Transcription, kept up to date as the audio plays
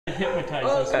Hypnotize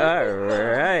us. All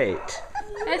right.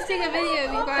 Let's take a video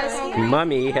of you guys.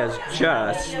 Mommy has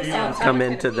just come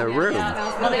into the room.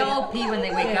 Well, they all pee when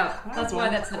they wake up. That's why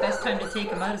that's the best time to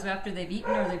take them out, is after they've eaten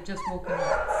or they've just woken up.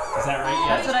 Is that right?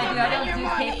 Yeah. That's what I do. I don't do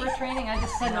paper training. I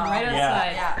just send them right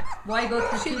outside. Yeah. Why go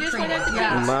through food just training? went out to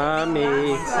Yeah.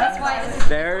 Mommy. That's why it's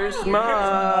There's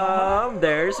Mom.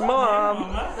 There's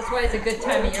Mom. That's why it's a good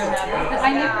time of year now.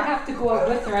 I never have to go out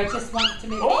with her. I just want to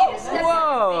make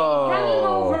Whoa. Coming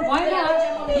over. Why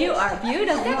not? You are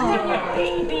beautiful.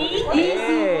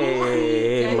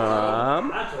 Hey,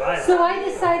 Mom. So I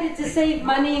decided to save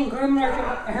money and groom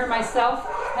her myself,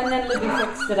 and then Libby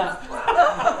fixed it up.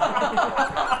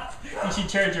 You should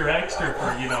charge her extra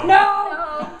for, you know. No!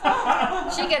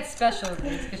 She gets special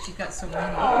grades because she's got so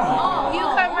many. Oh, you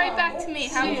come right back to me.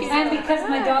 How cute. And because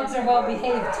my dogs are well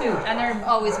behaved too. And they're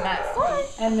always mad.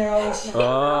 And they're always...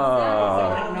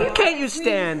 Oh. Can't you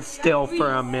stand still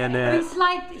for a minute?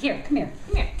 Slide... Here, come here.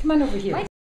 Come here. Come on over here.